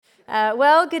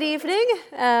Well, good evening.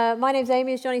 My name's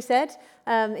Amy, as Johnny said.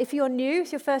 If you're new,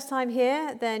 it's your first time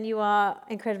here, then you are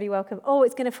incredibly welcome. Oh,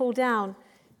 it's going to fall down.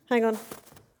 Hang on.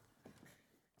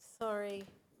 Sorry.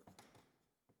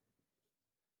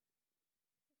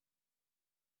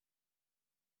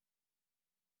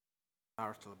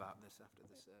 Marital about this after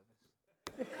the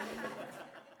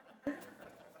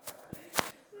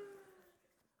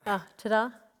service.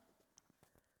 Ta-da.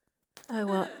 Oh,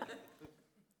 what?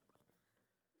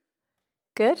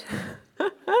 Good.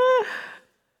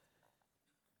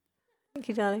 Thank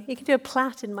you, darling. You can do a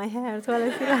plait in my hair as well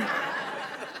if you like.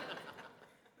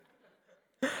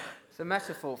 It's a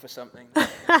metaphor for something.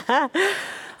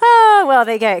 Oh, well,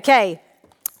 there you go. Okay.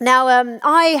 Now,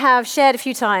 I have shared a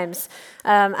few times,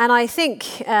 and I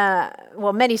think,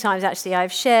 many times actually,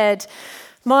 I've shared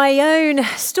my own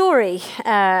story,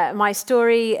 my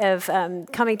story of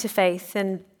coming to faith.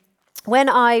 And when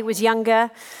I was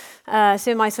younger,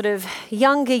 so in my sort of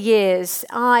younger years,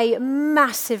 I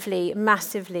massively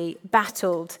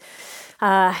battled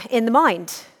in the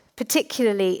mind,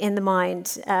 particularly in the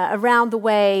mind, around the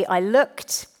way I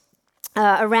looked,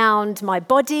 around my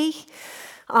body.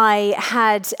 I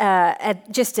had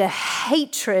just a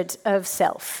hatred of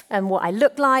self and what I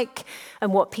looked like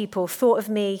and what people thought of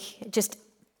me, just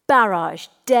barrage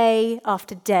day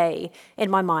after day in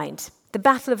my mind. The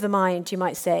battle of the mind, you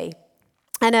might say.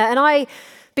 And I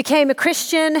became a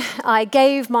Christian. I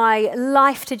gave my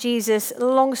life to Jesus,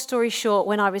 long story short,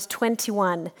 when I was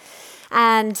 21.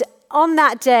 And on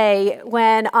that day,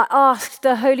 when I asked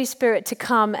the Holy Spirit to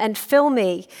come and fill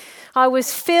me, I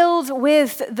was filled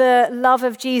with the love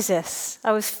of Jesus.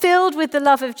 I was filled with the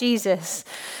love of Jesus.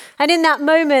 And in that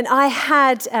moment, I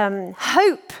had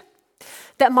hope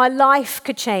that my life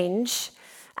could change.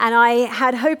 And I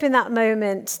had hope in that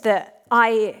moment that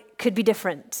I could be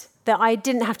different, that I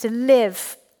didn't have to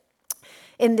live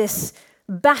in this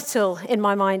battle in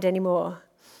my mind anymore.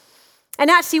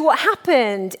 And actually what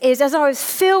happened is, as I was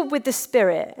filled with the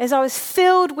Spirit, as I was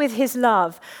filled with His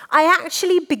love, I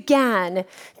actually began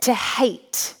to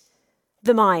hate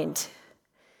the mind.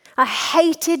 I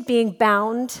hated being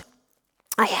bound.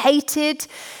 I hated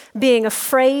being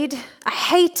afraid. I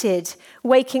hated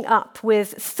waking up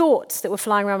with thoughts that were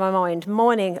flying around my mind,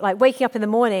 waking up in the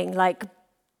morning, like,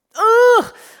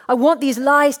 ugh, I want these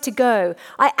lies to go.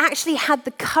 I actually had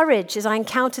the courage, as I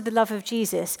encountered the love of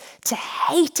Jesus, to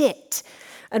hate it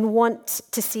and want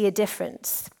to see a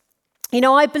difference. You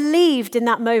know, I believed in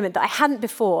that moment that I hadn't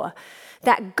before,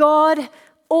 that God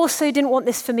also didn't want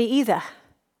this for me either,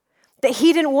 that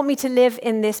He didn't want me to live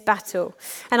in this battle.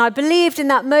 And I believed in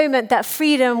that moment that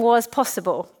freedom was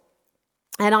possible.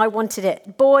 And I wanted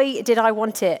it. Boy, did I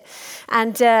want it.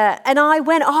 And I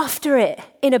went after it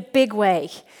in a big way.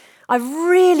 I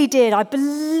really did. I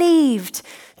believed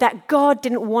that God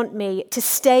didn't want me to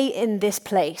stay in this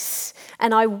place.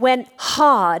 And I went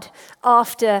hard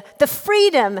after the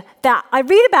freedom that I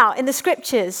read about in the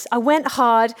scriptures. I went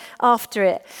hard after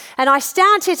it. And I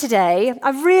stand here today,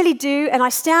 I really do, and I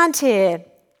stand here.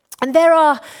 And there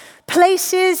are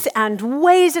places and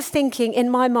ways of thinking in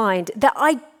my mind that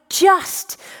I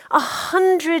just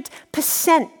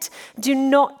 100% do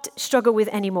not struggle with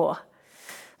anymore.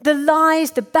 The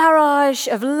lies, the barrage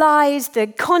of lies, the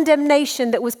condemnation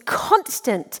that was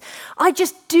constant, I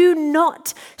just do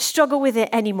not struggle with it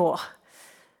anymore.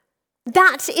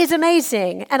 That is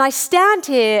amazing. And I stand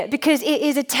here because it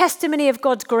is a testimony of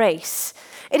God's grace.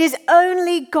 It is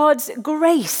only God's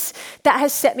grace that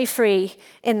has set me free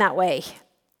in that way.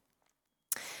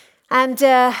 And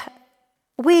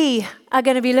we are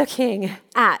going to be looking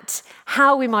at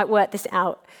how we might work this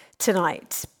out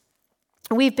tonight.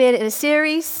 We've been in a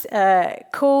series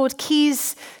called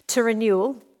Keys to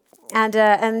Renewal. And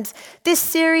this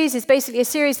series is basically a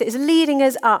series that is leading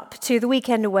us up to the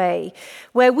weekend away,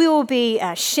 where we will be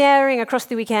sharing across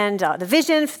the weekend the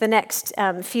vision for the next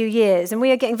few years. And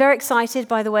we are getting very excited,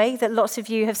 by the way, that lots of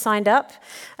you have signed up.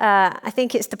 I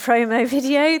think it's the promo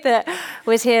video that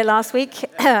was here last week.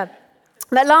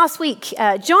 But last week,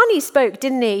 Johnny spoke,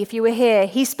 didn't he? If you were here,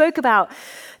 he spoke about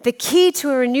the key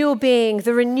to a renewal being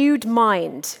the renewed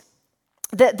mind.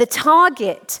 That the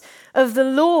target of the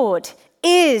Lord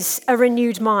is a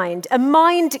renewed mind, a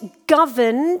mind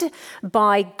governed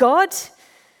by God,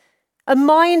 a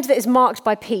mind that is marked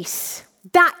by peace.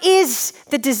 That is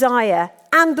the desire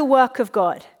and the work of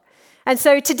God. And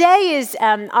so today is,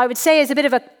 I would say, is a bit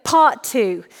of a part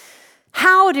 2.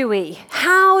 How do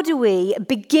we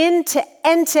begin to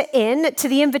enter into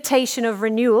the invitation of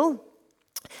renewal,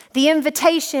 the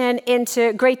invitation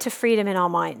into greater freedom in our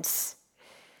minds?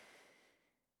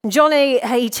 Johnny,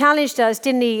 he challenged us,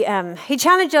 didn't he? He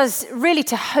challenged us really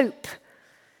to hope.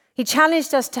 He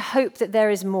challenged us to hope that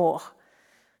there is more.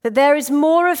 That there is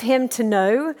more of him to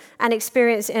know and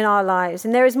experience in our lives.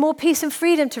 And there is more peace and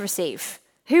freedom to receive.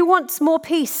 Who wants more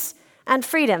peace and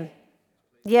freedom?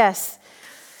 Yes.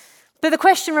 But the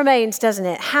question remains, doesn't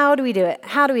it? How do we do it?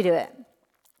 How do we do it?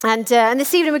 And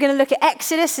this evening we're going to look at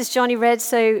Exodus, as Johnny read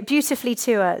so beautifully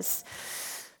to us.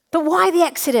 But why the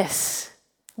Exodus?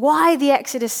 Why the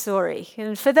Exodus story?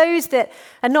 And for those that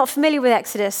are not familiar with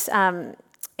Exodus,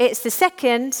 it's the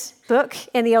second book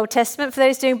in the Old Testament. For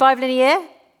those doing Bible in a year,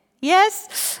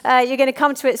 yes, you're going to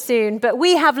come to it soon. But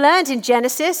we have learned in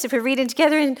Genesis, if we're reading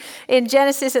together in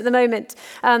Genesis at the moment,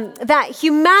 that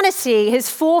humanity has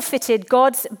forfeited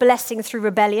God's blessing through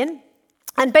rebellion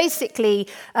and basically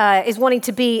is wanting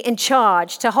to be in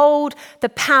charge, to hold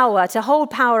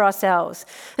power ourselves.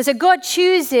 And so God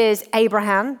chooses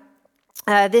Abraham,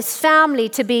 this family,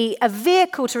 to be a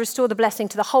vehicle to restore the blessing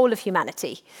to the whole of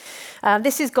humanity.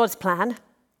 This is God's plan.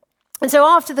 And so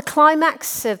after the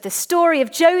climax of the story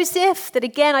of Joseph, that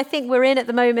again I think we're in at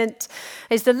the moment,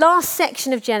 is the last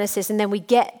section of Genesis, and then we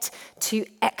get to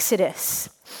Exodus.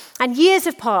 And years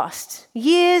have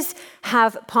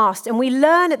passed, and we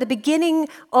learn at the beginning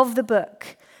of the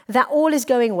book that all is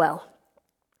going well.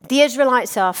 The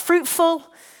Israelites are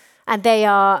fruitful, and they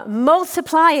are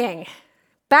multiplying.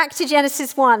 Back to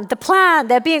Genesis 1, the plan,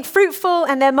 they're being fruitful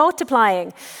and they're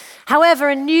multiplying. However,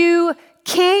 a new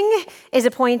king is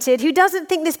appointed who doesn't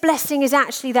think this blessing is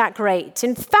actually that great.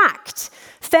 In fact,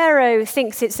 Pharaoh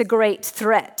thinks it's a great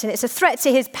threat, and it's a threat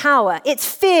to his power. It's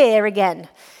fear again.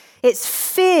 It's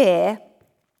fear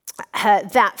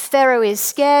that Pharaoh is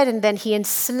scared, and then he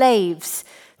enslaves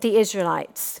the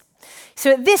Israelites.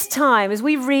 So at this time, as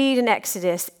we read in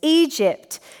Exodus,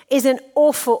 Egypt is an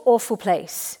awful, awful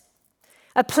place.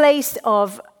 A place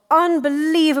of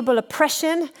unbelievable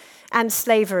oppression and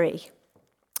slavery.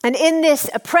 And in this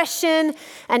oppression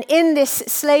and in this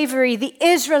slavery, the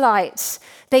Israelites,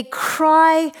 they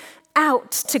cry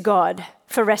out to God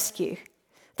for rescue.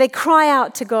 They cry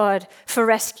out to God for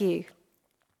rescue.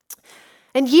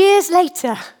 And years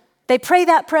later, they pray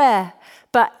that prayer,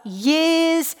 but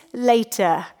years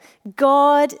later,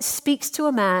 God speaks to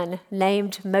a man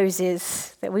named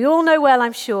Moses, that we all know well,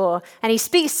 I'm sure. And he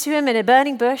speaks to him in a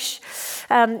burning bush.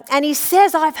 And he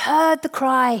says, I've heard the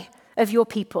cry of your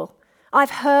people.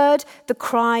 I've heard the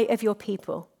cry of your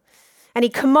people. And he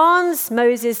commands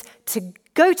Moses to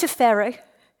go to Pharaoh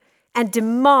and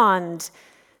demand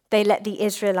they let the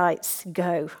Israelites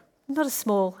go. Not a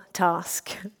small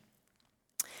task.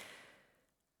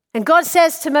 And God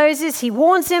says to Moses, he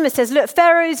warns him and says, look,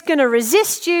 Pharaoh's going to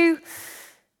resist you.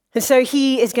 And so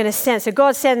he is going to send. So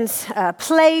God sends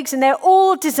plagues, and they're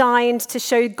all designed to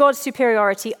show God's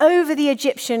superiority over the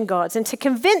Egyptian gods and to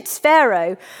convince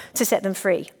Pharaoh to set them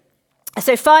free.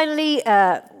 So finally,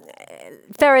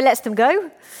 Pharaoh lets them go,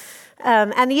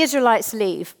 and the Israelites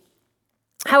leave.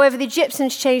 However, the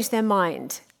Egyptians change their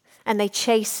mind, and they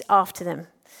chase after them.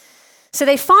 So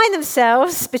they find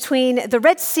themselves between the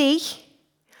Red Sea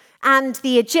and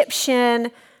the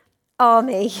Egyptian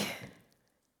army,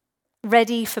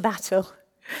 ready for battle.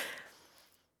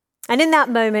 And in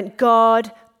that moment,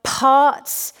 God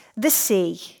parts the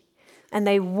sea, and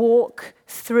they walk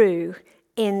through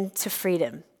into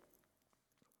freedom.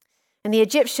 And the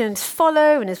Egyptians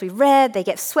follow, and as we read, they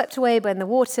get swept away when the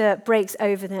water breaks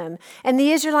over them. And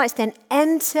the Israelites then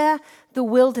enter the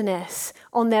wilderness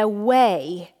on their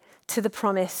way to the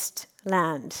promised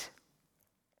land.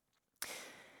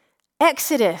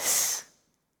 Exodus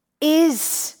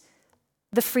is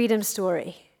the freedom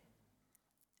story.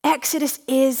 Exodus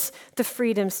is the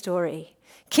freedom story.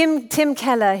 Tim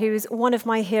Keller, who's one of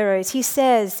my heroes, he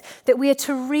says that we are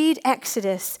to read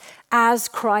Exodus as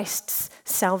Christ's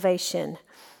salvation.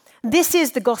 This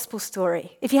is the gospel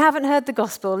story. If you haven't heard the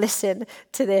gospel, listen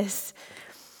to this.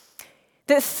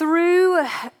 That through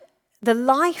the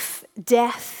life,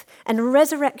 death, and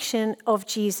resurrection of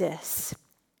Jesus,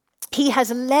 he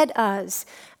has led us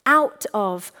out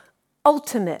of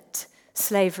ultimate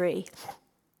slavery.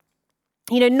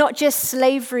 You know, not just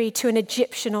slavery to an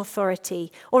Egyptian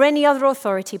authority or any other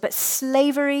authority, but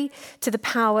slavery to the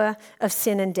power of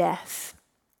sin and death.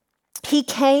 He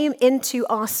came into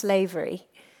our slavery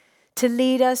to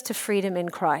lead us to freedom in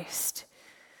Christ,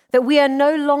 that we are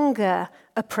no longer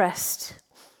oppressed.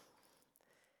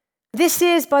 This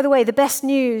is, by the way, the best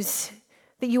news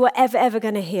that you are ever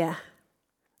going to hear.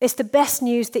 It's the best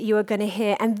news that you are going to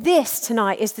hear. And this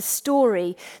tonight is the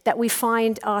story that we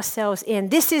find ourselves in.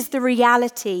 This is the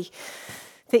reality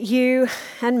that you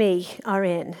and me are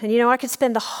in. And you know, I could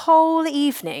spend the whole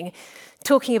evening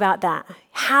talking about that,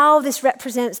 how this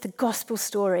represents the gospel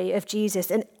story of Jesus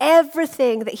and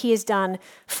everything that he has done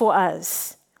for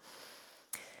us.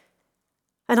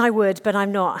 And I would, but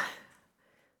I'm not.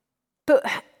 But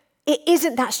it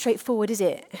isn't that straightforward, is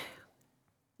it?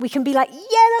 We can be like,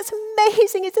 yeah, that's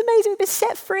amazing. It's amazing. We've been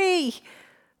set free.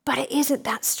 But it isn't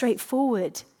that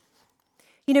straightforward.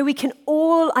 You know, we can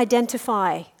all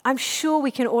identify, I'm sure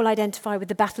we can all identify with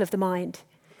the battle of the mind,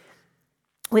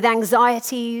 with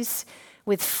anxieties,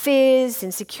 with fears,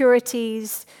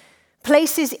 insecurities,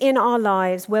 places in our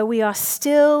lives where we are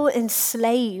still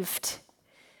enslaved.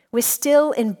 We're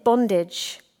still in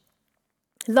bondage.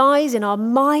 Lies in our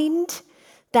mind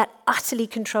that utterly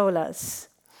control us.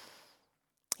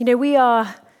 You know, we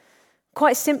are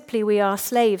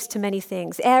slaves to many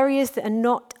things, areas that are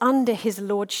not under his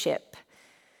lordship,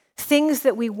 things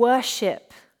that we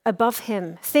worship above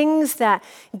him, things that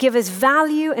give us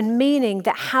value and meaning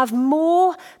that have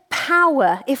more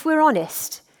power, if we're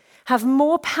honest, have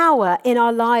more power in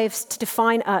our lives to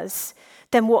define us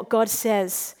than what God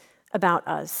says about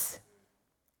us.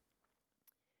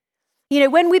 You know,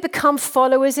 when we become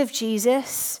followers of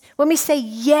Jesus, when we say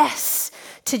yes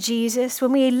to Jesus,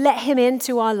 when we let him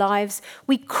into our lives,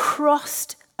 we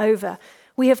crossed over.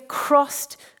 We have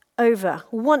crossed over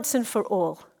once and for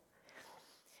all.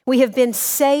 We have been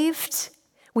saved,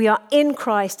 we are in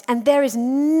Christ, and there is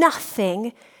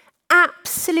nothing,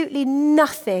 absolutely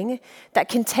nothing that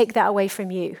can take that away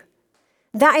from you.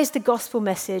 That is the gospel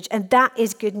message, and that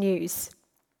is good news.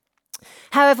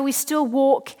 However, we still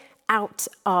walk out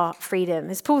our freedom.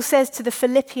 As Paul says to the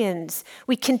Philippians,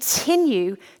 we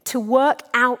continue to work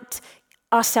out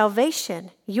our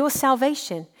salvation, your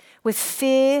salvation, with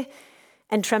fear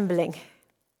and trembling.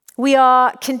 We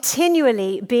are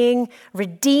continually being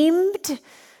redeemed,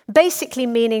 basically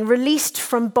meaning released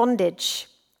from bondage.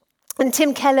 And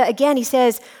Tim Keller, again, he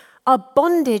says, our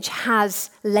bondage has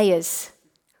layers.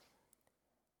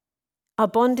 Our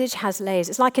bondage has layers.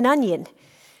 It's like an onion.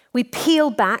 We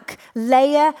peel back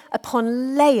layer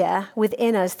upon layer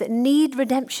within us that need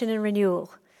redemption and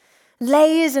renewal.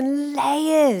 Layers and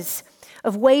layers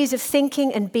of ways of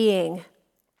thinking and being.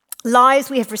 Lies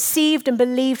we have received and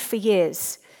believed for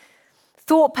years.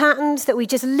 Thought patterns that we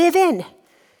just live in.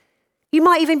 You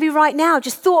might even be right now,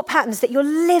 just thought patterns that you're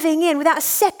living in without a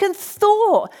second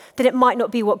thought that it might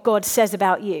not be what God says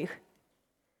about you.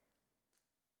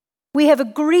 We have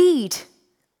agreed.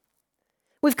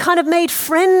 We've kind of made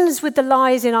friends with the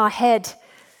lies in our head,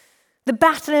 the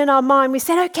battle in our mind. We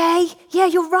said, okay, yeah,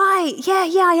 you're right. Yeah,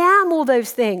 I am all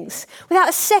those things. Without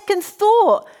a second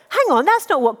thought. Hang on, that's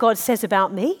not what God says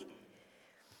about me.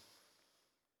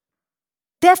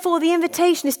 Therefore, the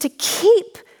invitation is to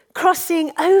keep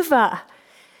crossing over.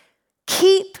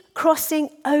 Keep crossing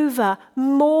over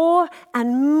more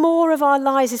and more of our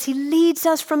lives as he leads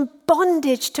us from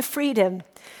bondage to freedom,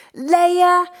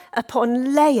 layer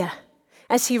upon layer,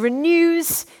 as he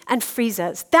renews and frees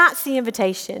us. That's the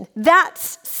invitation.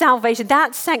 That's salvation.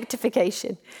 That's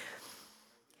sanctification.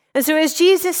 And so as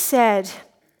Johnny said,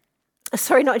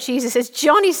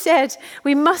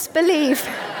 we must believe.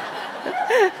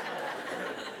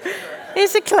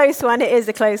 It's a close one. It is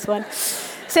a close one.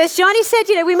 So as Johnny said,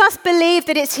 we must believe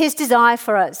that it's his desire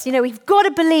for us. We've got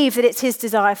to believe that it's his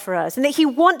desire for us and that he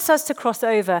wants us to cross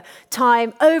over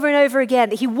time over and over again,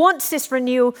 that he wants this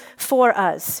renewal for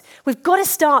us. We've got to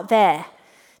start there.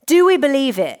 Do we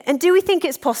believe it? And do we think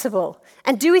it's possible?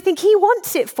 And do we think he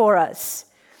wants it for us?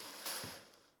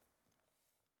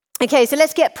 Okay, so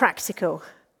let's get practical.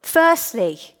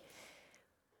 Firstly,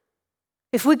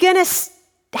 if we're going to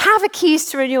have a keys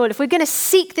to renewal, if we're going to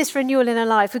seek this renewal in our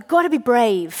life, we've got to be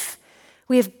brave.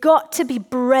 We have got to be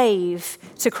brave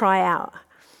to cry out.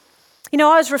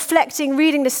 I was reflecting,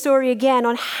 reading the story again,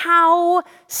 on how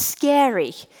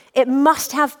scary it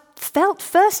must have felt,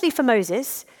 firstly for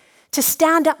Moses, to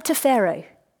stand up to Pharaoh.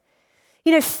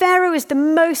 Pharaoh is the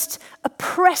most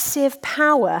oppressive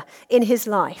power in his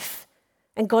life.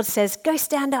 And God says, go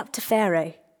stand up to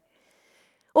Pharaoh.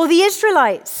 Or the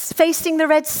Israelites facing the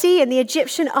Red Sea and the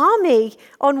Egyptian army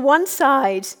on one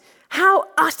side. How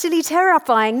utterly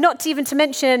terrifying, not even to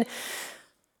mention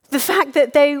the fact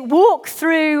that they walk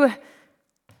through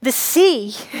the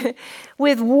sea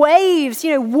with waves,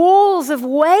 walls of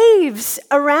waves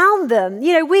around them.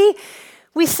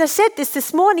 We said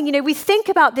this morning, we think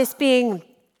about this being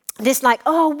this like,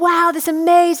 oh, wow, this is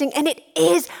amazing. And it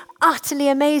is utterly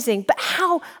amazing. But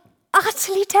how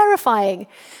utterly terrifying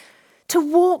to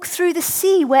walk through the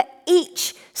sea where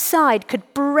each side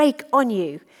could break on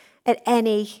you at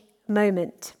any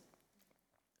moment.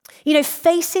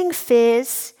 Facing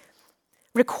fears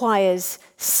requires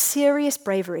serious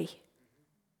bravery.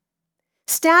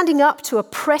 standing up to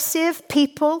oppressive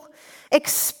people,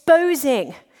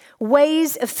 exposing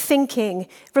ways of thinking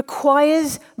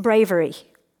requires bravery.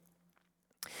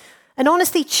 And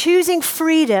honestly, choosing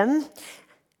freedom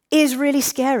is really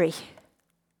scary.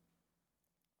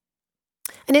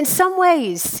 And in some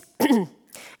ways,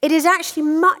 it is actually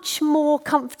much more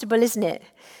comfortable, isn't it?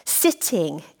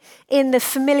 Sitting in the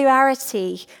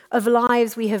familiarity of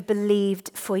lives we have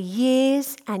believed for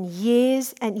years and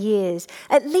years and years.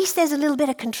 At least there's a little bit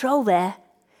of control there.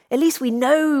 At least we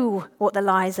know what the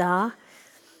lies are.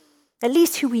 At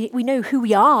least we know who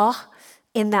we are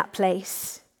in that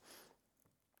place.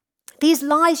 These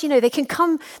lies, they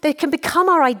can become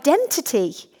our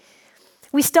identity.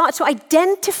 We start to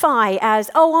identify as,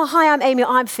 oh, hi, I'm Amy,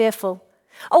 I'm fearful.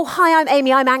 Oh, hi, I'm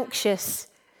Amy, I'm anxious.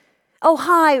 Oh,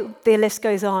 hi, the list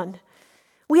goes on.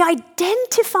 We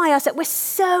identify us that we're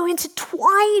so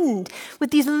intertwined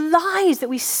with these lies that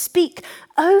we speak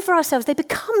over ourselves. They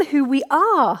become who we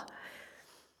are.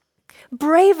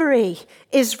 Bravery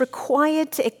is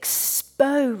required to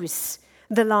expose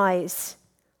the lies.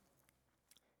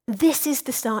 This is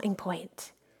the starting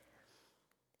point.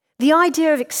 The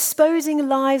idea of exposing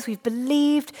lies we've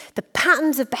believed, the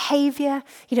patterns of behavior,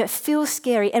 it feels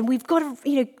scary, and we've got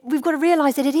to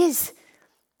realize that it is.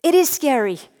 It is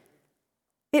scary.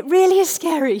 It really is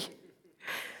scary.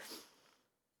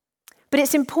 But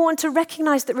it's important to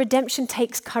recognize that redemption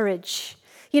takes courage.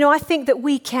 I think that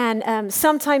we can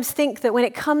sometimes think that when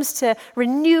it comes to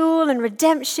renewal and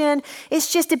redemption,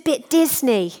 it's just a bit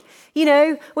Disney.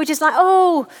 We're just like,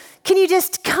 oh, can you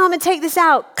just come and take this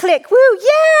out? Click, woo,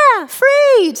 yeah,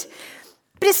 freed.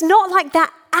 But it's not like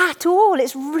that at all.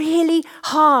 It's really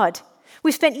hard.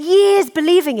 We've spent years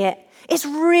believing it. It's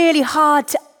really hard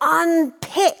to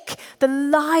unpick the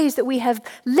lies that we have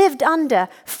lived under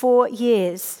for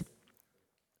years.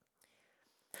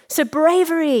 So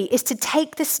bravery is to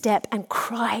take the step and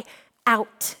cry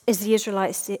out as the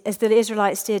Israelites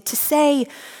did, to say,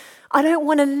 I don't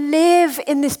want to live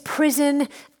in this prison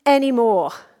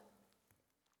anymore.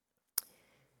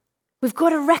 We've got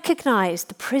to recognize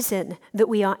the prison that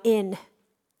we are in.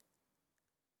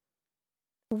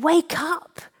 Wake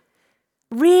up.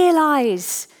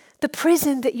 Realize the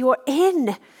prison that you're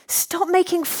in. Stop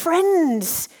making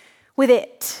friends with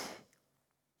it.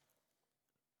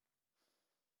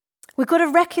 We've got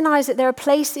to recognize that there are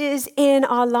places in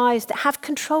our lives that have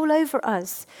control over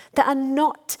us, that are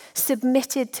not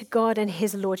submitted to God and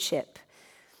his lordship.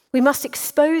 We must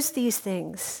expose these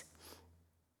things.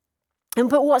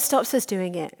 But what stops us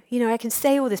doing it? I can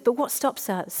say all this, but what stops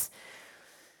us?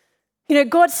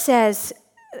 God says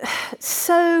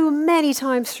so many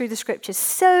times through the scriptures,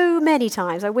 so many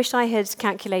times, I wish I had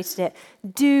calculated it,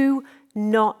 do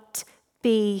not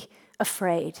be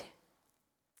afraid.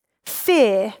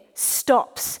 Fear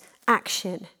stops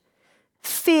action.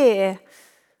 Fear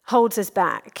holds us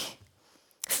back.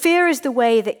 Fear is the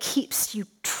way that keeps you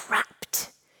trapped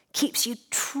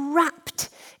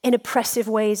in oppressive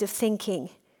ways of thinking.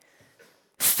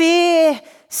 Fear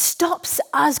stops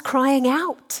us crying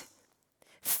out.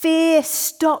 Fear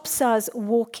stops us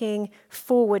walking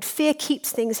forward. Fear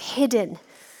keeps things hidden.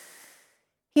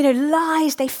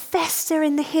 Lies, they fester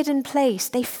in the hidden place.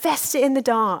 They fester in the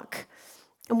dark.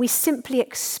 And we simply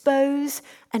expose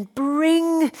and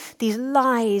bring these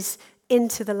lies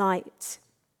into the light.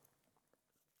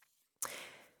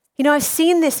 I've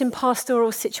seen this in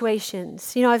pastoral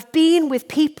situations. I've been with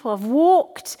people, I've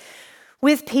walked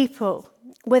with people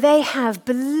where they have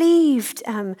believed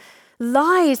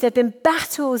lies. There have been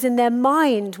battles in their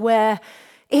mind where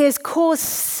it has caused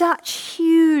such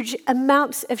huge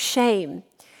amounts of shame.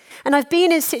 And I've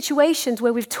been in situations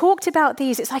where we've talked about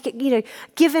these. It's like,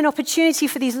 given opportunity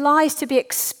for these lies to be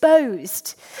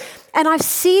exposed. And I've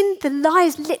seen the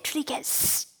lies literally get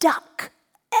stuck.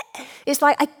 It's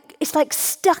like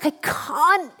stuck.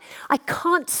 I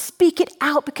can't speak it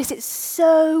out because it's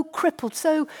so crippled,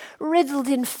 so riddled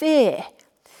in fear.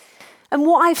 And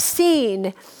what I've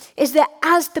seen is that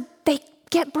as they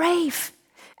get brave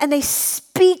and they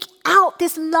speak out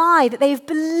this lie that they've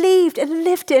believed and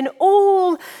lived in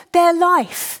all their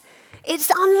life,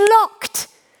 it's unlocked.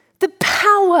 The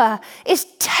power is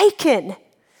taken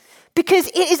because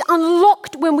it is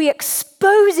unlocked when we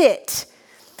expose it.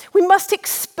 We must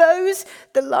expose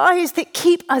the lies that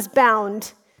keep us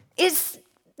bound. It's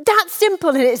that simple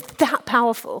and it's that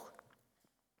powerful.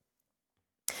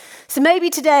 So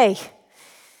maybe today,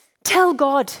 tell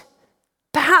God,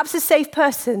 perhaps a safe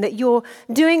person that you're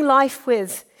doing life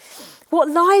with, what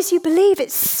lies you believe.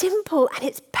 It's simple and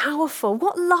it's powerful.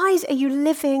 What lies are you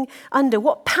living under?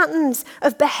 What patterns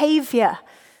of behavior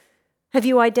have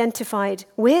you identified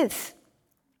with?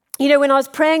 You know, when I was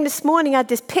praying this morning, I had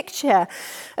this picture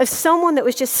of someone that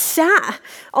was just sat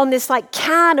on this like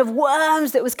can of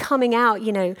worms that was coming out,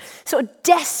 you know, sort of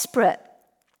desperate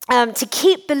to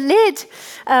keep the lid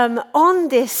on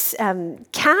this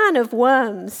can of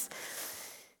worms.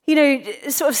 You know,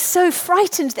 sort of so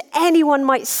frightened that anyone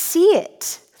might see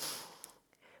it.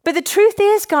 But the truth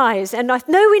is, guys, and I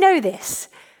know we know this,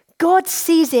 God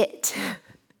sees it.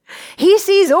 He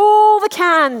sees all the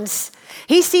cans.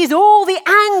 He sees all the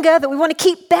anger that we want to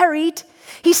keep buried.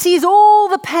 He sees all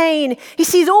the pain. He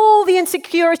sees all the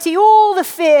insecurity, all the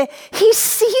fear. He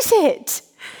sees it.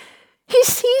 He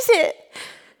sees it.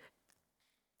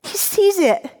 He sees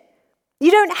it.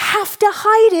 You don't have to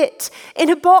hide it in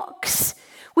a box.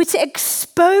 We're to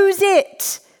expose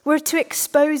it. We're to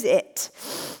expose it.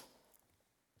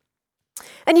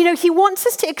 And you know, he wants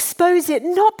us to expose it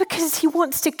not because he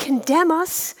wants to condemn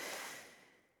us,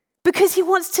 because he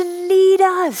wants to lead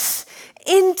us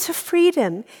into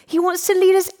freedom. He wants to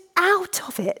lead us out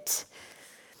of it.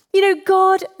 You know,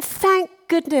 God, thank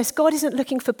goodness, God isn't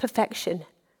looking for perfection.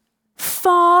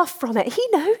 Far from it. He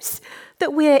knows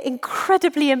that we're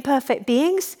incredibly imperfect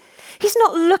beings. He's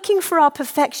not looking for our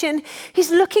perfection.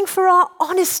 He's looking for our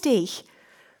honesty.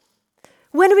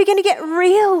 When are we going to get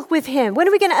real with him? When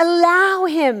are we going to allow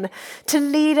him to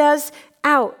lead us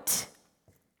out?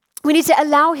 We need to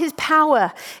allow his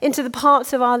power into the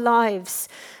parts of our lives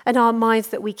and our minds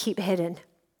that we keep hidden.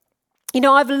 You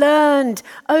know, I've learned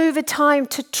over time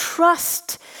to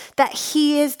trust that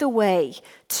he is the way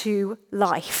to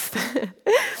life.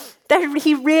 That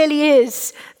he really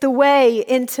is the way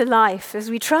into life as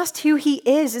we trust who he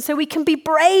is. And so we can be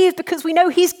brave because we know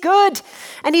he's good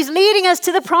and he's leading us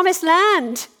to the promised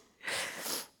land.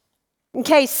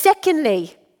 Okay,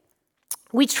 secondly,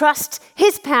 we trust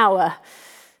his power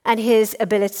and his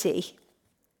ability.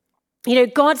 You know,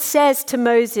 God says to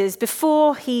Moses,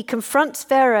 before he confronts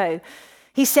Pharaoh,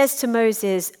 he says to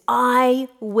Moses, I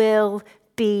will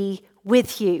be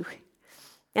with you.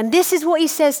 And this is what he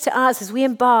says to us as we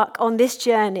embark on this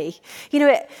journey. You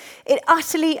know, it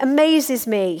utterly amazes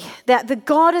me that the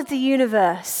God of the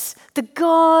universe, the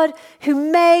God who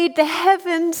made the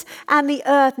heavens and the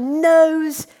earth,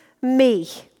 knows me.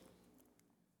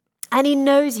 And he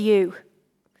knows you.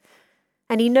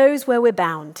 And he knows where we're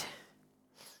bound.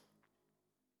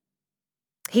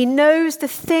 He knows the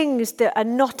things that are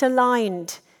not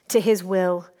aligned to his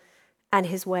will and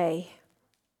his way.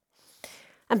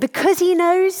 And because he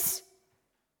knows,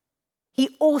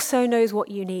 he also knows what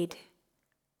you need.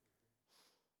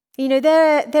 You know,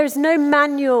 there is no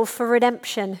manual for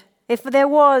redemption. If there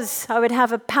was, I would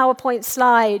have a PowerPoint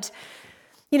slide.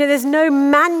 You know, there's no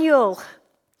manual.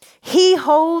 He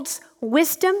holds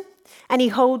wisdom and he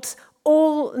holds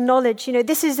all knowledge. You know,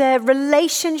 this is a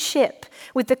relationship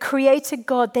with the Creator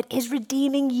God that is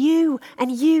redeeming you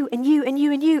and you and you and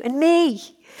you and you and me.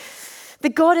 The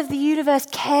God of the universe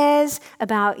cares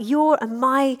about your and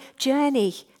my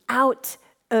journey out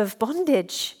of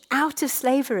bondage, out of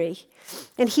slavery.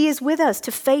 And he is with us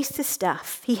to face the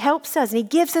stuff. He helps us and he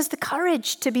gives us the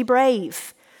courage to be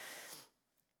brave.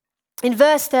 In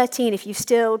verse 13, if you've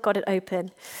still got it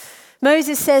open,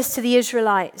 Moses says to the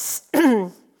Israelites,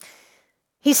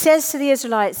 he says to the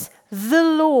Israelites, the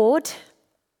Lord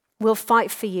will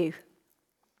fight for you.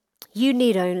 You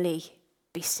need only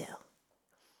be still.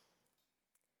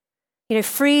 You know,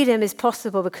 freedom is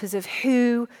possible because of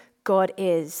who God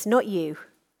is, not you,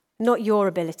 not your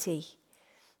ability,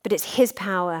 but it's his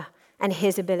power and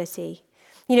his ability.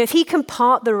 You know, if he can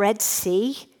part the Red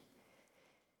Sea,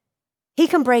 he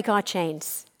can break our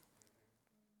chains.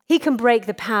 He can break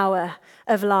the power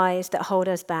of lies that hold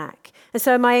us back. And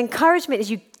so my encouragement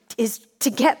is to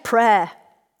get prayer.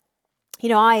 You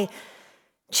know, I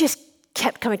just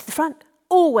kept coming to the front,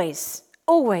 always.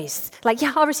 Like,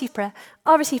 yeah, I'll receive prayer.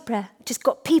 Just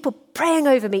got people praying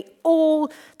over me all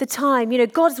the time. You know,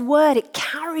 God's word, it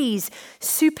carries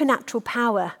supernatural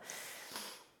power.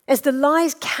 As the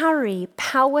lies carry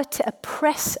power to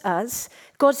oppress us,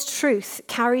 God's truth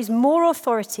carries more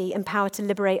authority and power to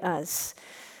liberate us.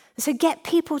 And so get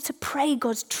people to pray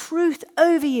God's truth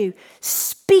over you.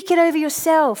 Speak it over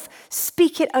yourself.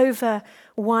 Speak it over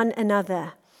one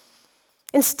another.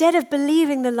 Instead of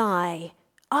believing the lie,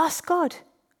 ask God,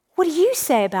 what do you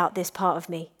say about this part of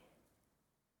me?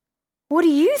 What do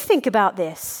you think about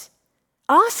this?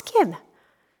 Ask him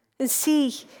and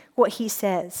see what he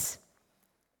says.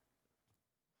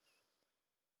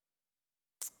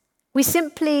 We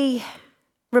simply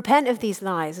repent of these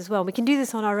lies as well. We can do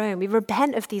this on our own. We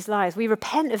repent of these lies. We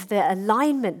repent of the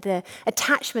alignment, the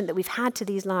attachment that we've had to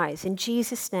these lies in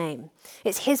Jesus' name.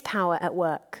 It's his power at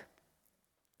work.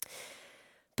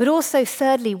 But also,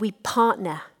 thirdly, we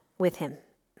partner with him.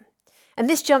 And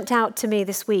this jumped out to me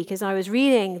this week as I was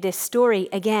reading this story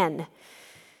again.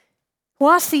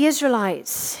 Whilst the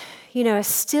Israelites, are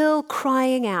still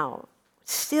crying out,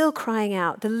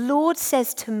 the Lord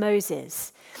says to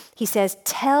Moses, he says,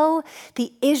 tell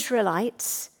the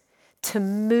Israelites to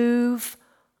move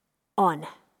on.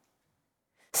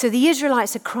 So the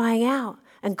Israelites are crying out,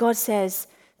 and God says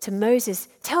to Moses,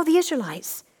 tell the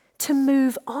Israelites to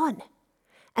move on.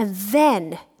 And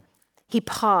then he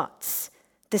parts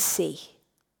the sea.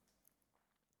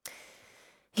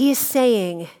 He is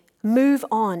saying, move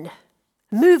on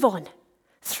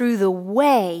through the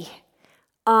way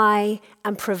I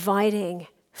am providing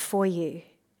for you.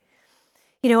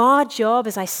 Our job,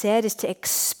 as I said, is to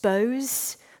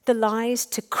expose the lies,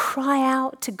 to cry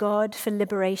out to God for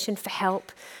liberation, for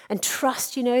help, and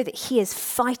trust, that he is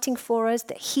fighting for us,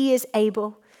 that he is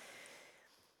able.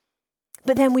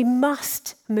 But then we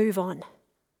must move on.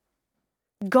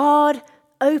 God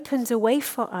opens a way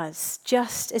for us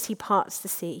just as he parts the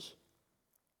sea.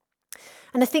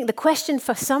 And I think the question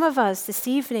for some of us this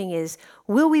evening is,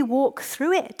 will we walk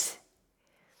through it?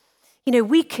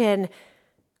 We can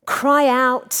cry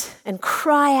out and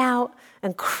cry out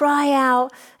and cry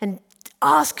out and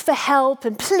ask for help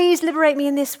and please liberate me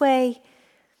in this way.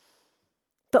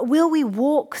 But will we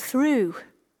walk through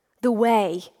the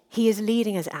way he is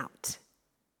leading us out?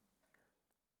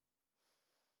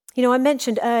 I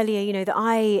mentioned earlier, that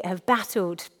I have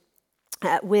battled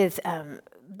with,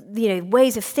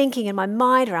 ways of thinking in my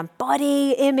mind around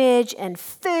body image and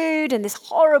food and this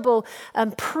horrible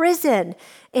prison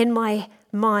in my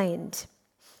mind.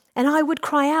 And I would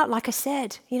cry out, like I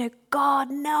said, God,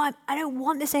 no, I don't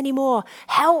want this anymore.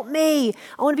 Help me.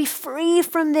 I want to be free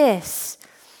from this.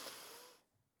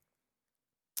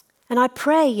 And I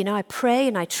pray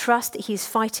and I trust that he's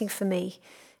fighting for me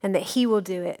and that he will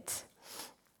do it.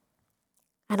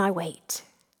 And I wait.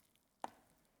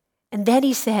 And then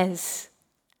he says,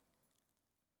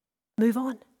 move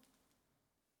on.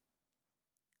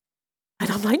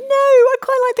 And I'm like, no, I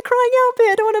quite like the crying out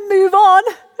bit. I don't want to move on.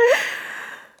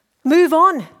 Move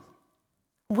on.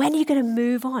 When are you going to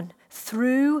move on?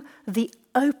 Through the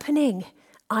opening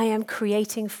I am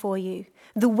creating for you.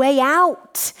 The way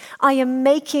out I am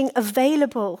making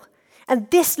available. And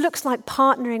this looks like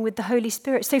partnering with the Holy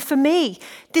Spirit. So for me,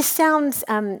 this sounds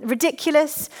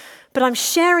ridiculous, but I'm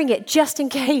sharing it just in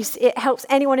case it helps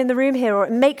anyone in the room here or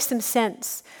it makes some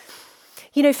sense.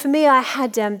 For me, I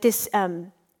had this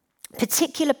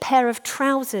particular pair of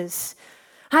trousers.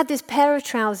 I had this pair of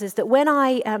trousers that when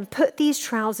I put these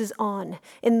trousers on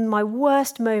in my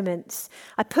worst moments,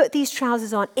 I put these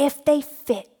trousers on. If they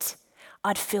fit,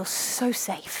 I'd feel so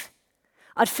safe.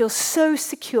 I'd feel so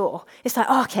secure. It's like,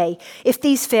 okay, if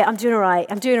these fit, I'm doing all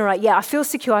right. Yeah, I feel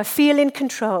secure. I feel in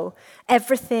control.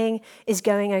 Everything is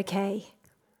going okay.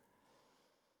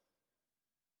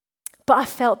 But I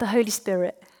felt the Holy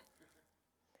Spirit,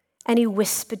 and he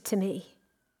whispered to me,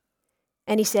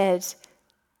 and he said,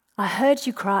 I heard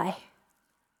you cry.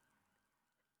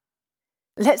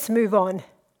 Let's move on.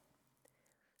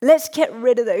 Let's get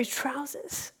rid of those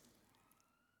trousers.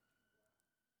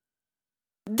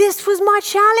 This was my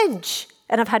challenge.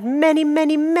 And I've had many,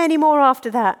 many, many more after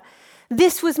that.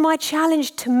 This was my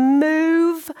challenge to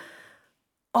move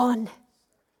on.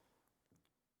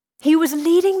 He was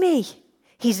leading me.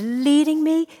 He's leading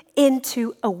me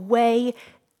into a way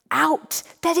out.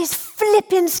 That is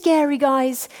flipping scary,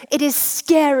 guys. It is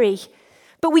scary.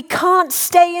 But we can't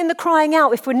stay in the crying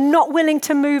out if we're not willing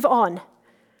to move on.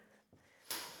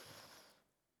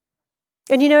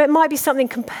 And it might be something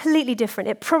completely different.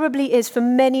 It probably is for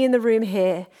many in the room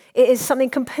here. It is something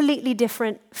completely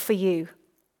different for you.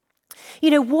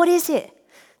 What is it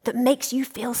that makes you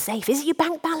feel safe? Is it your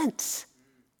bank balance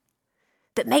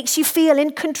that makes you feel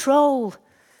in control?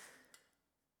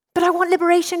 But I want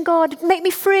liberation, God. Make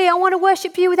me free. I want to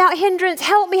worship you without hindrance.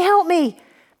 Help me, help me.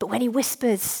 But when he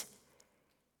whispers,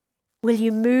 will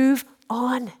you move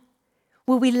on?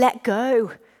 Will we let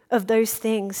go of those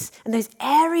things and those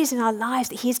areas in our lives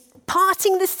that he is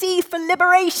parting the sea for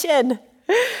liberation?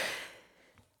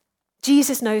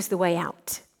 Jesus knows the way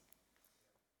out.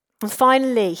 And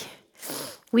finally,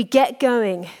 we get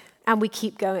going and we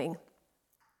keep going.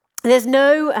 There's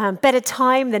no better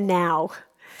time than now.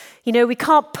 We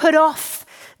can't put off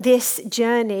this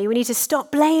journey. We need to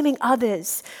stop blaming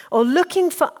others or looking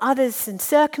for others and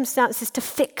circumstances to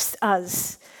fix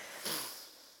us.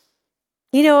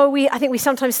 I think we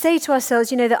sometimes say to ourselves,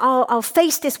 that I'll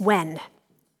face this when.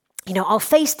 I'll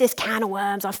face this can of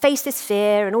worms. I'll face this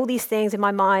fear and all these things in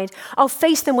my mind. I'll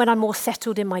face them when I'm more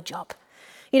settled in my job.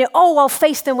 I'll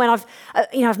face them when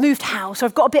I've moved house, or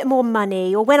I've got a bit more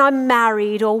money, or when I'm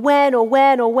married, or when.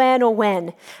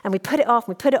 And we put it off,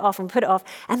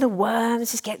 and the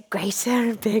worms just get greater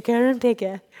and bigger and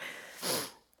bigger.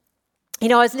 I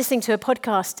was listening to a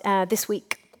podcast this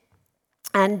week,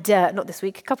 and not this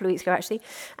week, a couple of weeks ago actually,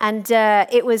 and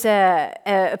it was a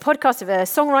podcast of a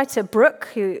songwriter, Brooke,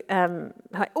 who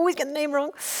I always get the name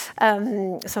wrong,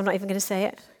 so I'm not even going to say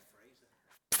it.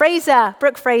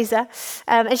 Brooke Fraser,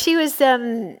 and she was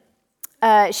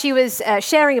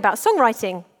sharing about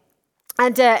songwriting,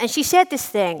 and she shared this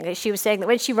thing. She was saying that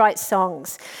when she writes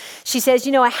songs, she says,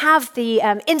 I have the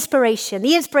inspiration.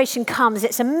 The inspiration comes,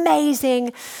 it's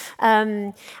amazing,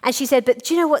 and she said, but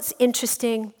do you know what's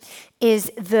interesting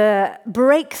is the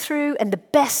breakthrough and the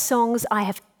best songs I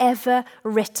have ever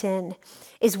written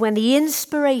is when the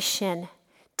inspiration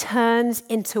turns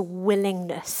into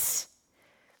willingness.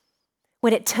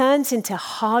 When it turns into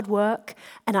hard work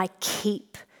and I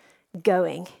keep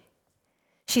going.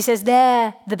 She says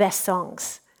they're the best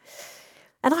songs.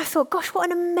 And I thought, gosh,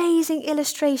 what an amazing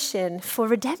illustration for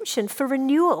redemption, for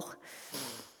renewal.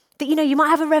 That, you might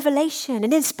have a revelation,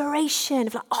 an inspiration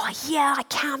of like, oh yeah, I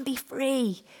can be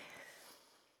free.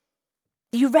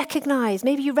 Maybe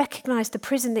you recognize the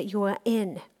prison that you are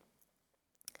in.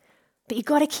 But you've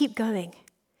got to keep going.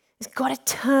 It's got to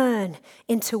turn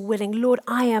into willing. Lord,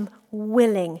 I am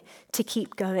willing to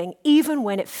keep going, even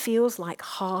when it feels like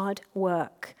hard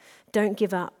work. Don't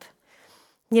give up.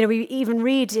 We even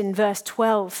read in verse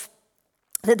 12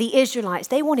 that the Israelites,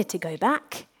 they wanted to go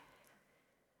back.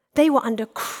 They were under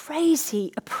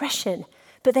crazy oppression,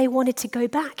 but they wanted to go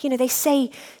back. They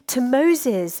say to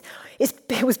Moses,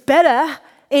 it was better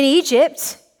in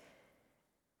Egypt.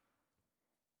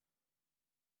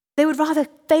 They would rather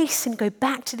face and go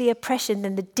back to the oppression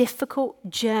than the difficult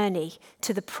journey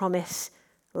to the promised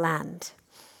land.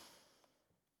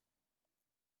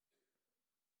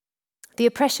 The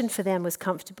oppression for them was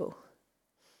comfortable.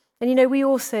 And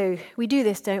we do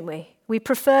this, don't we? We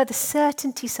prefer the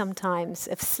certainty sometimes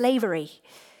of slavery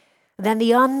than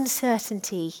the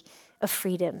uncertainty of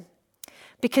freedom.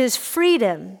 Because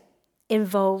freedom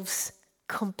involves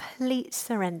complete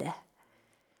surrender.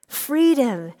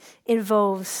 Freedom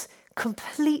involves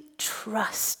complete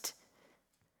trust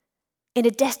in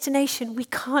a destination we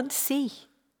can't see.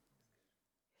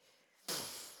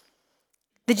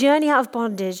 The journey out of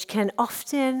bondage can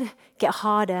often get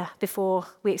harder before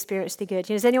we experience the good.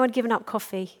 Has anyone given up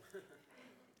coffee?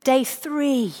 Day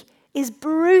 3 is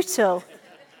brutal.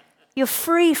 You're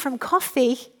free from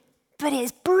coffee, but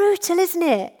it's brutal, isn't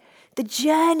it? The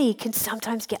journey can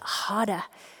sometimes get harder.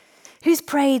 Who's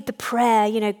prayed the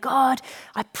prayer, God,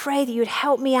 I pray that you would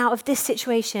help me out of this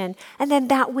situation. And then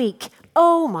that week,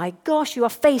 oh my gosh, you are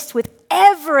faced with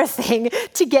everything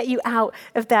to get you out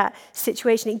of that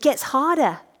situation. It gets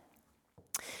harder.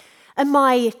 And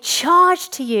my charge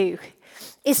to you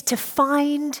is to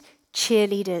find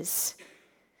cheerleaders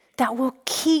that will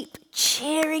keep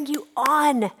cheering you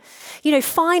on.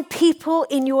 Find people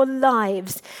in your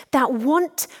lives that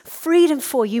want freedom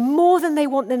for you more than they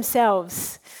want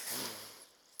themselves.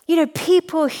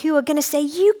 People who are going to say,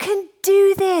 you can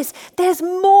do this. There's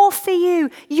more for you.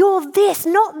 You're this,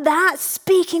 not that.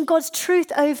 Speaking God's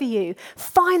truth over you.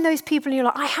 Find those people in your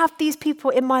life. I have these people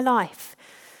in my life,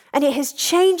 and it has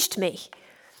changed me.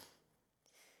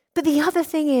 But the other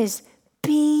thing is,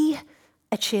 be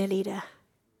a cheerleader.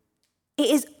 It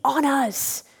is on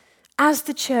us as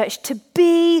the church to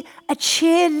be a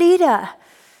cheerleader.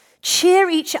 Cheer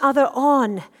each other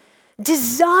on.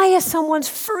 Desire someone's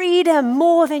freedom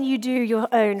more than you do your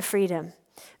own freedom.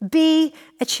 Be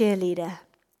a cheerleader.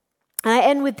 And I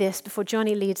end with this before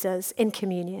Johnny leads us in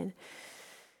communion.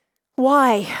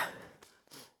 Why?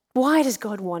 Why does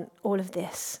God want all of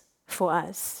this for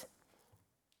us?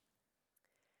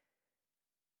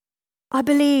 I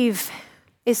believe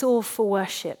it's all for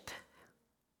worship.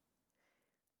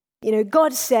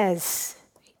 God says,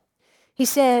 He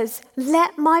says,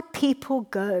 let my people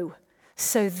go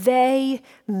so they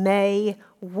may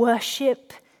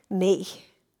worship me.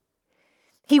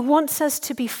 He wants us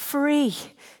to be free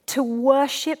to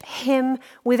worship Him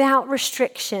without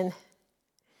restriction.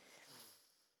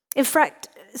 In fact,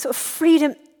 sort of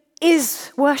freedom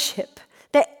is worship.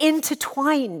 They're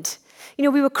intertwined. We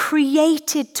were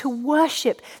created to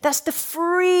worship. That's the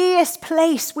freest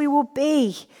place we will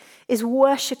be, is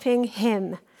worshiping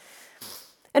Him.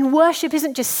 And worship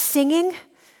isn't just singing.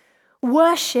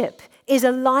 Worship is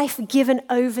a life given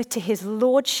over to His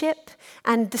lordship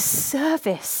and the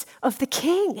service of the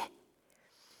King.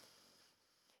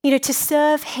 To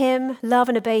serve Him, love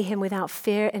and obey Him without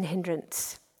fear and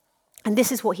hindrance. And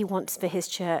this is what he wants for his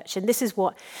church. And this is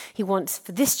what he wants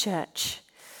for this church.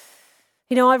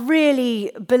 You know, I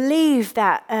really believe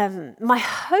that my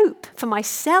hope for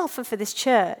myself and for this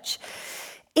church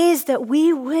is that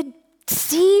we would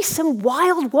see some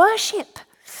wild worship.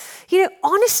 You know,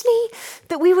 honestly,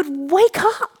 that we would wake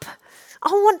up. I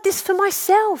want this for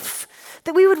myself.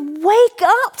 That we would wake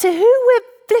up to who we're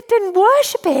flipping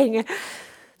worshiping.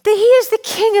 That he is the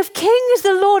King of Kings,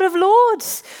 the Lord of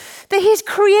Lords. That he's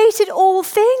created all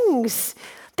things.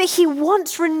 That he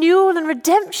wants renewal and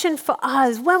redemption for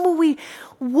us. When will we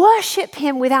worship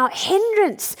him without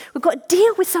hindrance? We've got to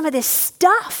deal with some of this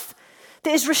stuff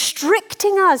that is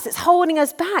restricting us, that's holding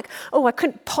us back. Oh, I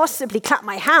couldn't possibly clap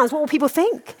my hands. What will people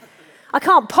think? I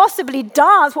can't possibly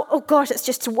dance. Well, oh gosh, that's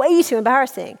just way too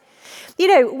embarrassing. You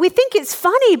know, we think it's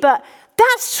funny, but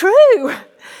that's true.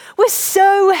 We're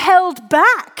so held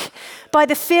back by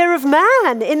the fear of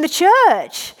man in the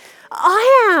church.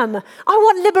 I am. I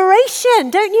want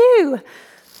liberation, don't you?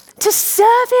 To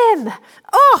serve him.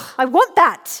 Oh, I want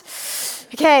that.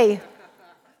 Okay.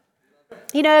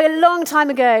 You know, a long time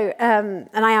ago, and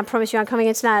I promise you I'm coming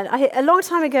into that. A long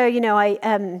time ago, you know,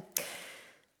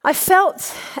 I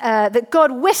felt that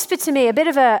God whispered to me a bit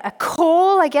of a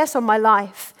call, I guess, on my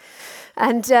life.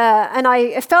 And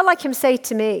I felt like him say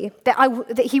to me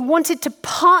that he wanted to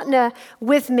partner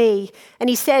with me. And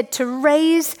he said to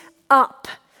raise up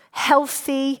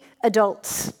healthy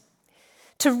adults.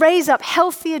 To raise up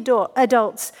healthy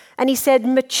adults. And he said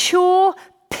mature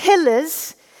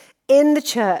pillars in the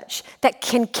church that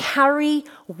can carry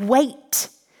weight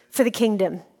for the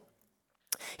kingdom.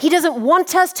 He doesn't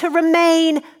want us to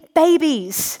remain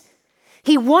babies.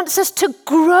 He wants us to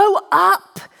grow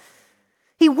up.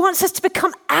 He wants us to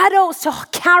become adults, to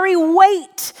carry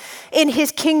weight in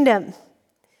his kingdom.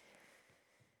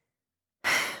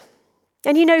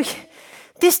 And you know,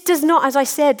 this does not, as I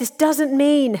said, this doesn't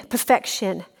mean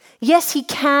perfection. Yes, he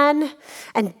can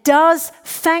and does,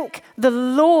 thank the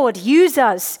Lord, use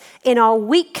us in our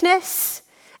weakness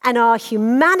and our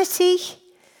humanity.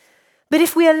 But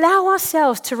if we allow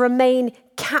ourselves to remain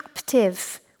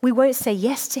captive, we won't say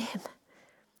yes to him.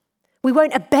 We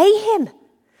won't obey him.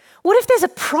 What if there's a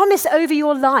promise over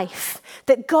your life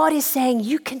that God is saying,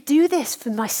 you can do this for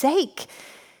my sake?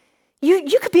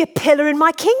 You could be a pillar in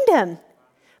my kingdom.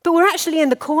 But we're actually in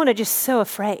the corner just so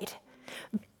afraid.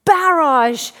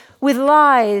 Barrage with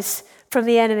lies from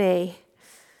the enemy,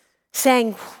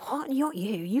 saying, what, not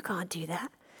you, you can't do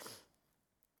that.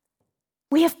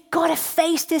 We have got to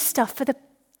face this stuff for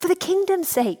the kingdom's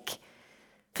sake,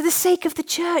 for the sake of the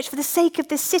church, for the sake of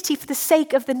the city, for the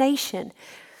sake of the nation.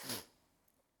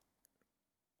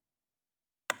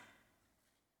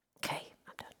 Okay,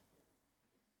 I'm done.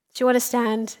 Do you want to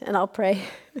stand and I'll pray?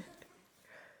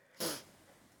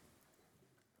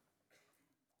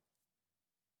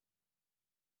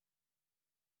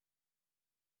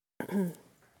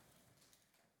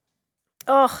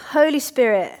 Oh, Holy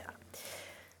Spirit,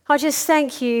 I just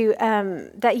thank you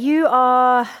that you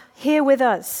are here with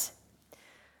us.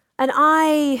 And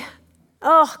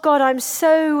God, I'm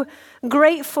so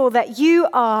grateful that you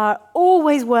are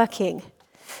always working,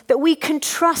 that we can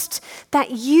trust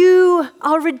that you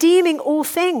are redeeming all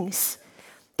things,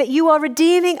 that you are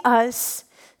redeeming us,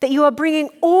 that you are bringing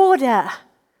order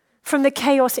from the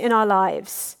chaos in our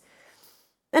lives.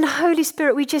 And Holy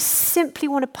Spirit, we just simply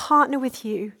want to partner with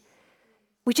you.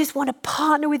 We just want to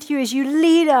partner with you as you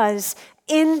lead us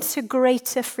into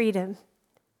greater freedom.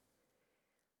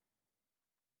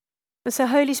 And so,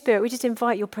 Holy Spirit, we just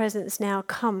invite your presence now.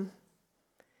 Come.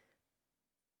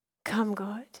 Come,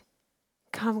 God.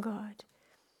 Come, God.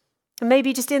 And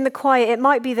maybe just in the quiet, it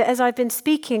might be that as I've been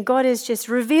speaking, God has just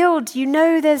revealed, you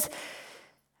know, there's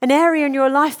an area in your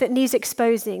life that needs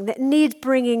exposing, that needs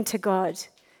bringing to God.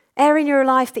 Area in your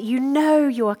life that you know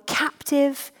you're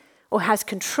captive or has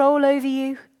control over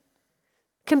you.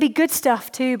 Can be good stuff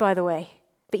too, by the way,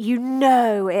 but you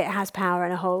know it has power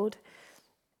and a hold.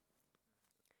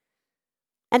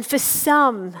 And for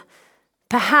some,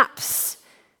 perhaps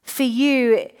for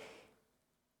you,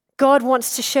 God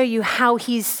wants to show you how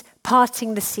he's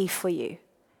parting the sea for you.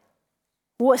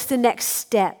 What's the next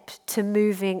step to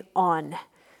moving on?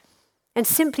 And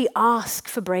simply ask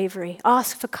for bravery,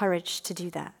 ask for courage to do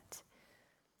that.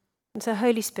 And so,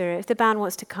 Holy Spirit, if the band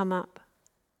wants to come up,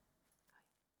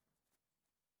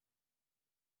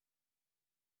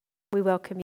 we welcome you.